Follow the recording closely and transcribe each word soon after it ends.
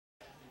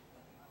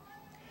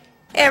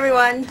Hey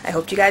everyone, I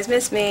hope you guys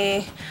missed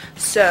me.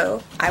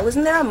 So, I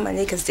wasn't there on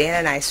Monday because Dana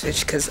and I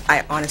switched because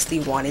I honestly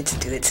wanted to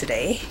do it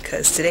today.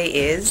 Because today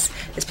is,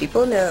 as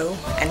people know,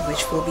 and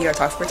which will be our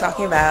topic we're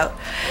talking about,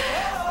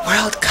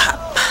 World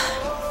Cup.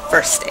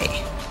 First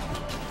day.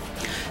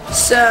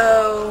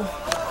 So,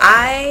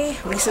 I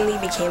recently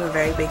became a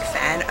very big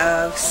fan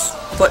of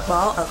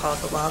football. I'll call it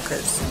football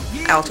because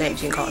I alternate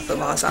between calling it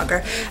football and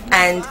soccer.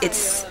 And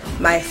it's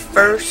my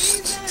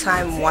first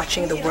time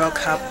watching the World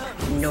Cup,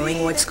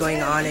 knowing what's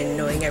going on and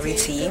knowing every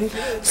team.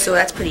 So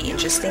that's pretty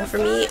interesting for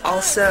me.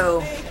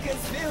 Also,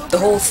 the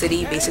whole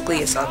city basically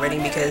is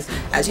celebrating because,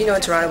 as you know,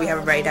 in Toronto we have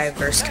a very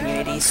diverse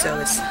community. So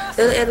it's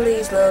little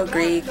Italy's, little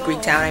Greek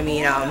town,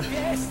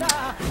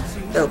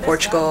 little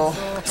Portugal,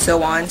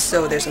 so on.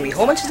 So there's gonna be a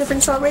whole bunch of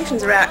different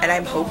celebrations around, and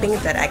I'm hoping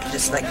that I can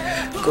just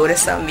go to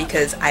some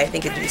because I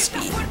think it'd just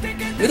be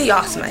really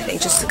awesome. I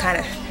think just to kind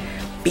of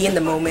be in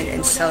the moment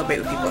and celebrate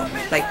with people.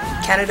 Like,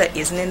 Canada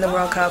isn't in the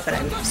World Cup and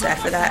I'm sad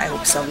for that. I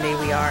hope someday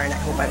we are, and I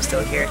hope I'm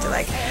still here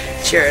to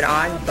cheer it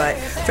on. But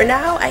for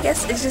now, I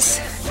guess it's just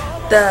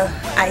the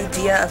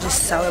idea of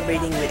just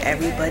celebrating with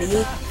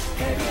everybody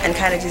and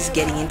kind of just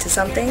getting into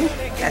something.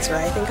 That's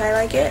why I think I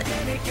like it.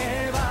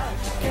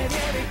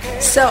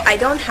 So I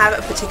don't have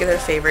a particular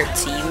favorite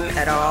team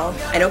at all.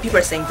 I know people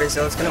are saying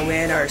Brazil's gonna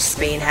win or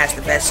Spain has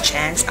the best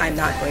chance. I'm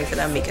not going for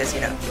them because,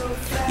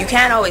 you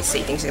can't always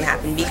say things are gonna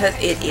happen because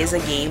it is a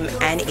game,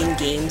 and in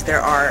games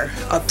there are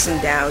ups and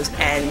downs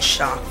and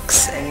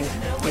shocks and,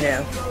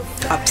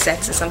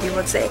 upsets, as some people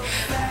would say.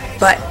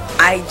 But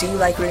I do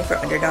like rooting for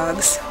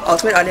underdogs.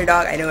 Ultimate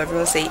underdog, I know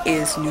everyone say,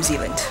 is New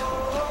Zealand.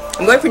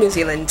 I'm going for New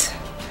Zealand.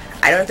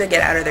 I don't know if they'll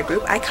get out of their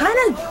group. I kind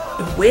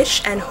of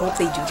wish and hope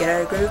they do get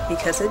out of the group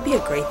because it'd be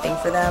a great thing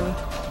for them.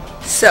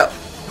 So,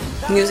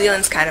 New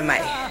Zealand's kind of my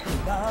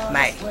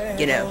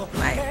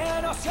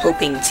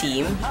hoping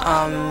team.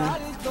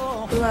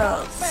 Who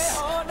else?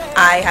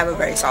 I have a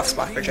very soft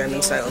spot for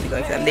Germany, so I will be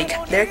going for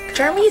them.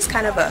 Germany is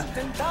kind of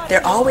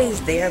they're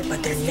always there,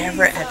 but they're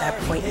never at that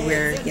point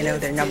where,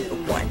 they're number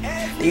one.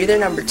 They're either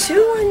number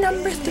 2 or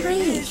number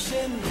 3.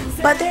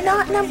 But they're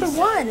not number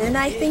 1, and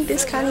I think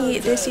this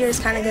year is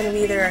kind of going to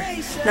be their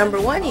number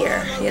 1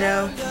 year,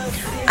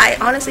 I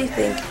honestly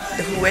think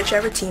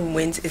whichever team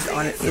wins is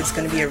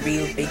going to be a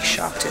real big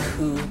shock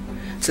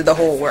to the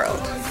whole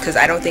world, because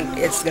I don't think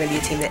it's going to be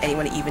a team that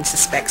anyone even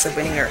suspects of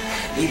winning or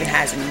even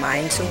has in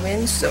mind to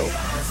win. So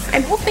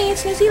I'm hoping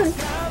it's New Zealand.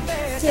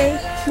 Yay,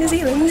 New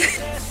Zealand.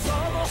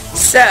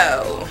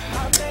 So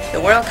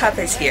the World Cup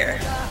is here.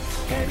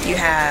 You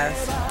have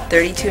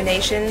 32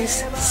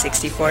 nations,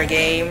 64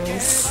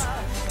 games,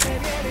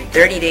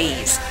 30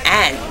 days,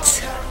 and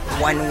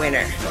 1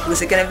 winner.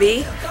 Who's it gonna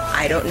be?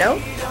 I don't know.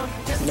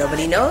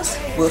 Nobody knows.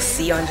 We'll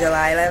see on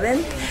July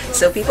 11th.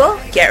 So people,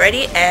 get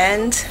ready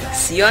and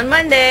see you on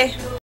Monday.